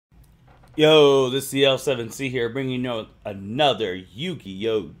Yo, this is the L7C here, bringing you another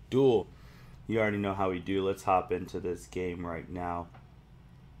Yu-Gi-Oh! Duel. You already know how we do. Let's hop into this game right now.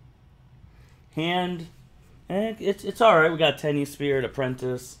 Hand, it's all right. We got Tenny Spirit,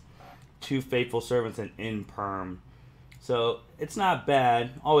 Apprentice, two Faithful Servants, and Imperm. So it's not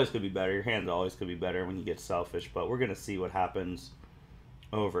bad. Always could be better. Your hands always could be better when you get selfish. But we're gonna see what happens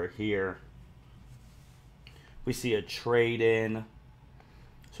over here. We see a trade in.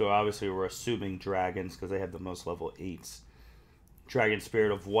 So obviously we're assuming dragons because they have the most level 8s. Dragon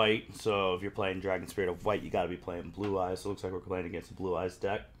Spirit of White. So if you're playing Dragon Spirit of White, you got to be playing Blue Eyes. So it looks like we're playing against a Blue Eyes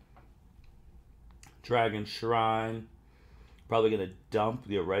deck. Dragon Shrine. Probably going to dump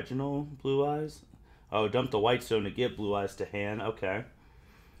the original Blue Eyes. Oh, dump the White Stone to get Blue Eyes to hand. Okay.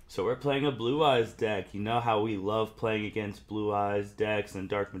 So we're playing a Blue Eyes deck. You know how we love playing against Blue Eyes decks and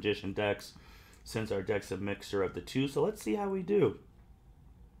Dark Magician decks, since our deck's a mixture of the two. So let's see how we do.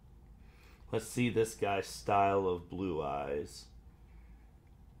 Let's see this guy's style of Blue Eyes.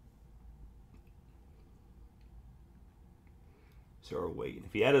 So we're waiting.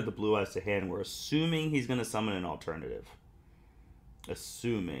 If he added the Blue Eyes to hand, we're assuming he's going to summon an alternative.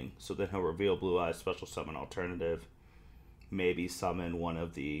 Assuming. So then he'll reveal Blue Eyes, special summon alternative. Maybe summon one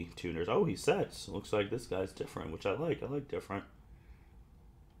of the tuners. Oh, he sets. Looks like this guy's different, which I like. I like different.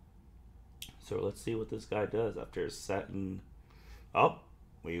 So let's see what this guy does after setting. Oh.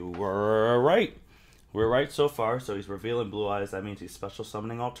 We were right. We're right so far. So he's revealing Blue Eyes. That means he's special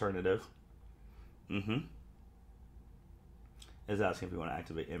summoning alternative. Is asking if we want to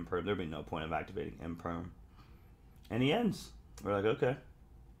activate Imperm. There'd be no point of activating Imperm. And he ends. We're like, okay.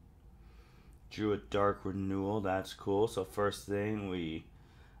 Drew a Dark Renewal. That's cool. So first thing, we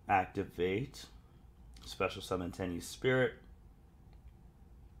activate special summon Tenny Spirit.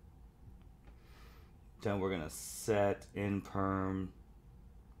 Then we're going to set Imperm.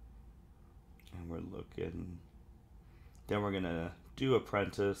 And we're looking. Then we're gonna do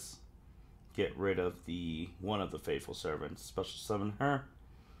Apprentice. Get rid of the one of the Faithful Servants. Special summon her.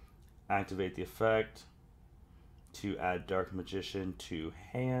 Activate the effect to add Dark Magician to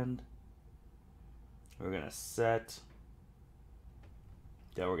hand. We're gonna set.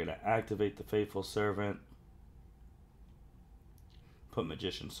 Then we're gonna activate the Faithful Servant. Put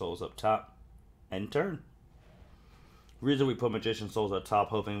Magician Souls up top. End turn. Reason we put Magician Souls up top,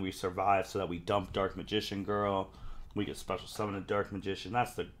 hoping we survive so that we dump Dark Magician Girl. We get special summon a Dark Magician.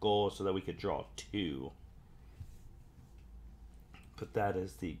 That's the goal, so that we could draw 2. But that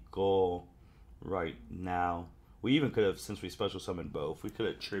is the goal right now. We even could have, since we special summoned both, we could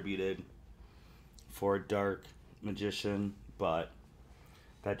have tributed for Dark Magician, but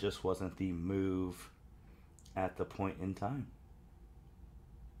that just wasn't the move at the point in time.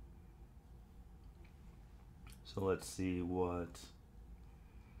 So let's see what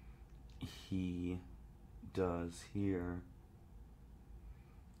he does here.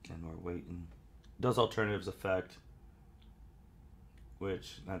 And we're waiting. Does alternatives effect,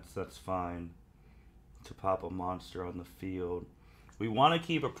 which that's fine, to pop a monster on the field. We want to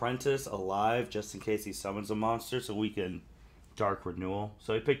keep Apprentice alive just in case he summons a monster so we can Dark Renewal.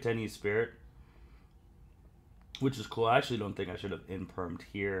 So he picked Tenny Spirit, which is cool. I actually don't think I should have impermed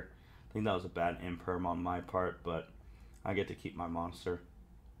here. I think that was a bad imperm on my part, but I get to keep my monster.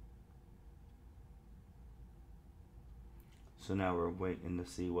 So now we're waiting to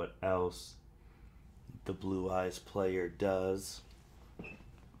see what else the Blue Eyes player does.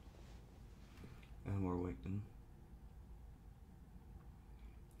 And we're waiting.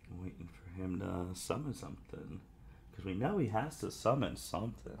 Waiting for him to summon something. Because we know he has to summon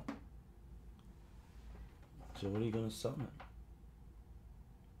something. So what are you going to summon?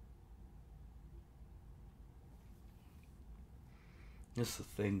 That's the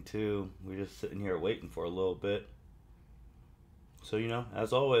thing too. We're just sitting here waiting for a little bit. So, you know,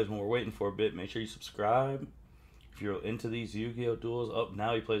 as always, when we're waiting for a bit, make sure you subscribe. If you're into these Yu-Gi-Oh! Duels,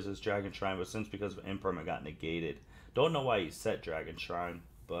 now he plays this Dragon Shrine, but since because of Imperm it got negated. Don't know why he set Dragon Shrine,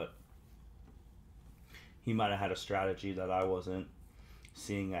 but he might have had a strategy that I wasn't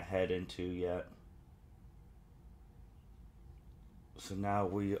seeing ahead into yet. So now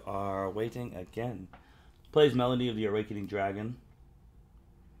we are waiting again. Plays Melody of the Awakening Dragon.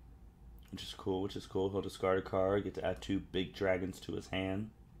 Which is cool. He'll discard a card, get to add 2 big dragons to his hand.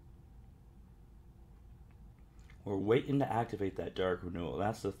 We're waiting to activate that Dark Renewal.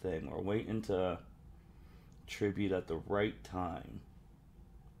 That's the thing. We're waiting to tribute at the right time.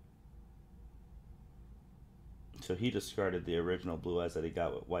 So he discarded the original Blue Eyes that he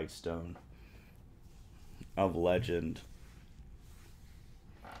got with White Stone of Legend.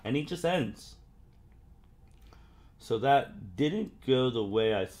 And he just ends. So that didn't go the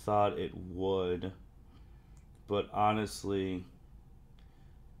way I thought it would. But honestly,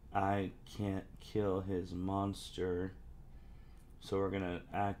 I can't kill his monster. So we're going to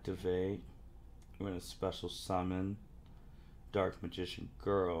activate. We're going to special summon Dark Magician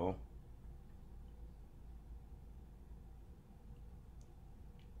Girl.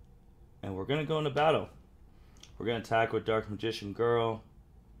 And we're going to go into battle. We're going to attack with Dark Magician Girl.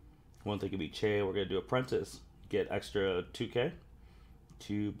 One thing could be Che. We're going to do Apprentice. Get extra 2k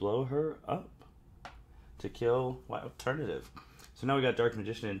to blow her up. To kill alternative. So now we got Dark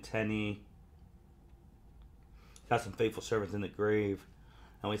Magician and Tenny. Got some Faithful Servants in the grave.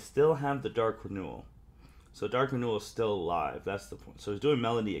 And we still have the Dark Renewal. So Dark Renewal is still alive. That's the point. So he's doing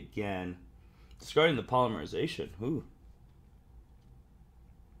Melody again. Discarding the Polymerization. Ooh.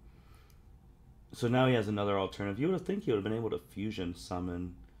 So now he has another alternative. You would think he would have been able to fusion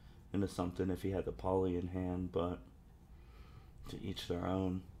summon into something if he had the poly in hand, but to each their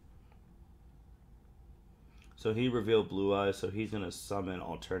own. So he revealed Blue Eyes, so he's going to summon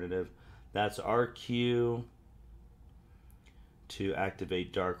alternative. That's our cue to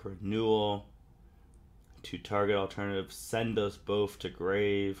activate Dark Renewal, to target alternative, send us both to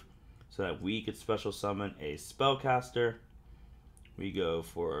grave so that we could special summon a spellcaster. We go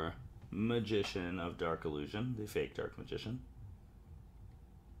for Magician of Dark Illusion, the fake Dark Magician.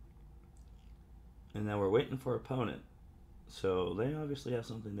 And then we're waiting for opponent. So they obviously have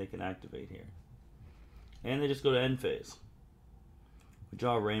something they can activate here. And they just go to end phase. We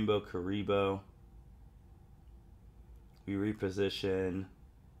draw Rainbow Karibo. We reposition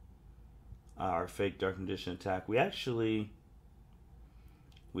our fake Dark Magician attack. We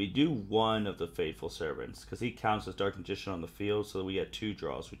do one of the Faithful Servants because he counts as Dark Magician on the field, so we get 2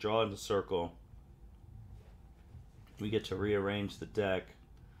 draws. We draw in the circle. We get to rearrange the deck.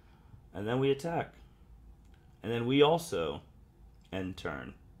 And then we attack. And then we also end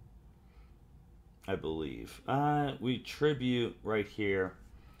turn, I believe. We tribute right here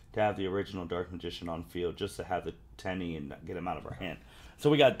to have the original Dark Magician on field just to have the Tenny and get him out of our hand.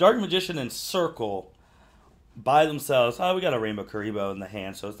 So we got Dark Magician and Circle by themselves. We got a Rainbow Karibo in the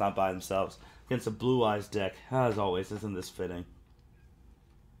hand, so it's not by themselves. Against a Blue Eyes deck. As always, isn't this fitting?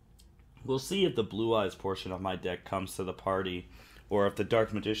 We'll see if the Blue Eyes portion of my deck comes to the party, or if the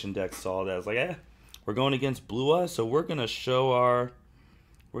Dark Magician deck saw that. It's like, we're going against Blue Eyes, so we're going to show our...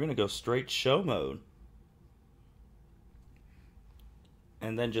 We're going to go straight show mode.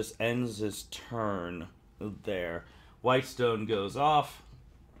 And then just ends his turn there. Whitestone goes off.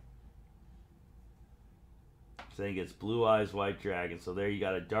 So he gets Blue Eyes, White Dragon. So there you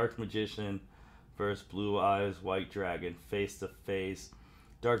got a Dark Magician versus Blue Eyes, White Dragon face to face.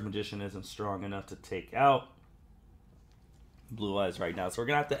 Dark Magician isn't strong enough to take out Blue Eyes right now. So we're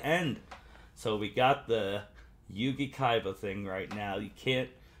going to have to end. So we got the Yugi Kaiba thing right now. You can't...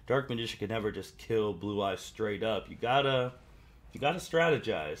 Dark Magician can never just kill Blue Eyes straight up. You gotta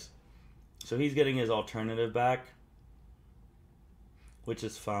strategize. So he's getting his alternative back, which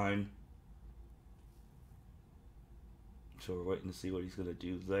is fine. So we're waiting to see what he's gonna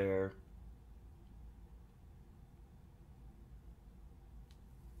do there.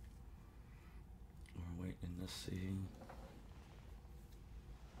 We're waiting to see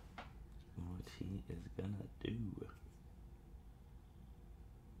what he is gonna do.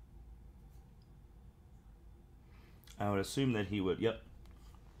 I would assume that he would,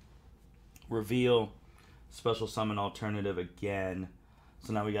 reveal special summon alternative again.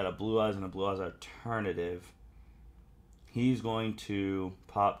 So now we got a Blue Eyes and a Blue Eyes alternative. He's going to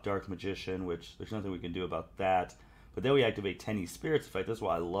pop Dark Magician, which there's nothing we can do about that. But then we activate Tenny Spirit's effect. That's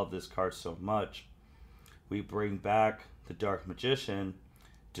why I love this card so much. We bring back the Dark Magician,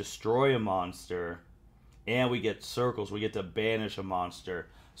 destroy a monster, and we get circles. We get to banish a monster.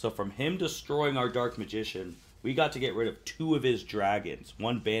 So from him destroying our Dark Magician, we got to get rid of 2 of his dragons.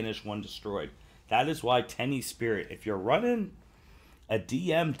 1 banished, 1 destroyed. That is why Tenny Spirit, if you're running a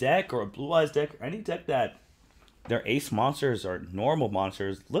DM deck or a Blue Eyes deck or any deck that their ace monsters are normal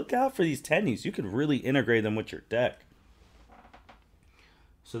monsters, look out for these Tennys. You can really integrate them with your deck.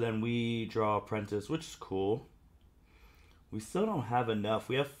 So then we draw Apprentice, which is cool. We still don't have enough.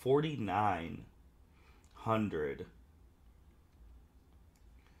 We have 4,900.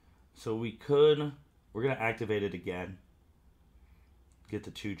 So we're going to activate it again. Get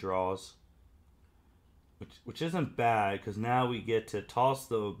the 2 draws. Which isn't bad, because now we get to toss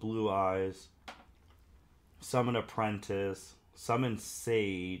the Blue Eyes, summon Apprentice, summon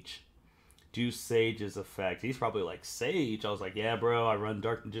Sage, do Sage's effect. He's probably like, Sage? I was like, yeah, bro, I run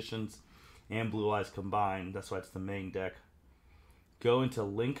Dark Magicians and Blue Eyes combined. That's why it's the main deck. Go into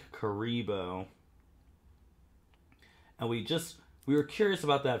Link Karibo. And we were curious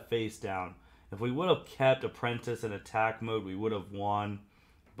about that face down. If we would have kept Apprentice in attack mode, we would have won.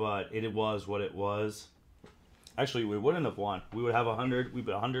 But it was what it was. Actually, we wouldn't have won. We would have 100. We'd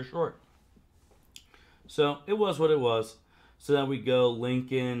be 100 short. So it was what it was. So then we go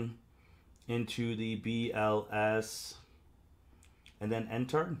Lincoln into the BLS and then end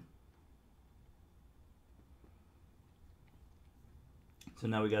turn. So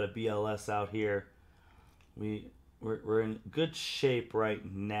now we got a BLS out here. We're in good shape right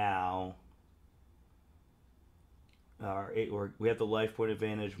now. We have the life point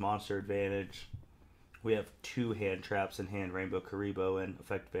advantage, monster advantage. We have 2 hand traps in hand, Rainbow Karibo and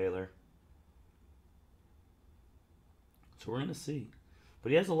Effect Veiler. So we're going to see.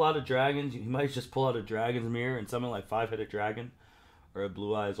 But he has a lot of dragons. He might just pull out a Dragon's Mirror and summon like 5-headed dragon. Or a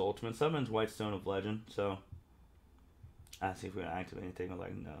Blue Eyes Ultimate. Summons White Stone of Legend. So, see if we want to activate anything. I'm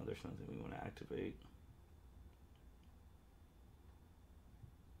like, no, there's nothing we want to activate.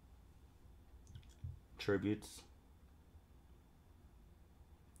 Tributes.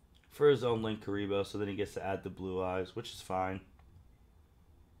 For his own Link Karibo, so then he gets to add the Blue Eyes, which is fine.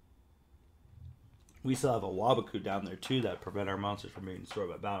 We still have a Wabaku down there too that prevent our monsters from being destroyed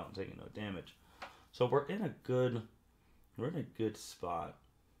by battle and taking no damage. So we're in a good spot.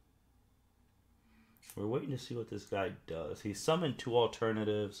 We're waiting to see what this guy does. He summoned 2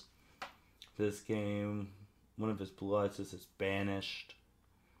 alternatives this game. One of his Blue Eyes is banished.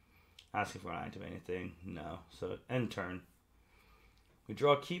 Asking for an active anything. No. So end turn. We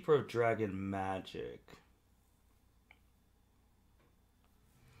draw Keeper of Dragon Magic.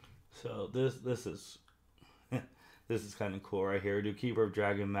 So this is this is kind of cool right here. We do Keeper of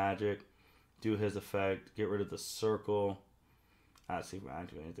Dragon Magic, do his effect, get rid of the circle. See if we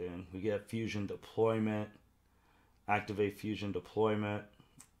activate anything. We get Fusion Deployment, activate Fusion Deployment.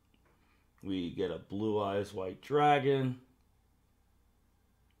 We get a Blue Eyes White Dragon.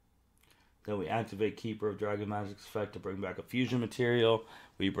 Then we activate Keeper of Dragon Magic's effect to bring back a fusion material.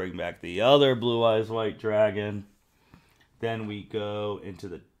 We bring back the other Blue Eyes White Dragon. Then we go into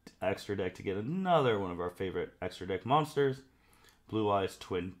the extra deck to get another one of our favorite extra deck monsters. Blue Eyes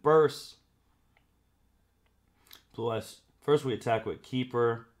Twin Burst. Blue Eyes, first we attack with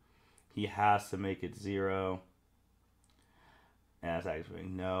Keeper. He has to make it 0. And that's actually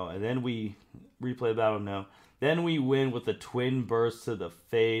no. And then we replay battle, no. Then we win with a Twin Burst to the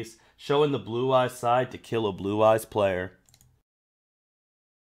face, showing the Blue Eyes side to kill a Blue Eyes player.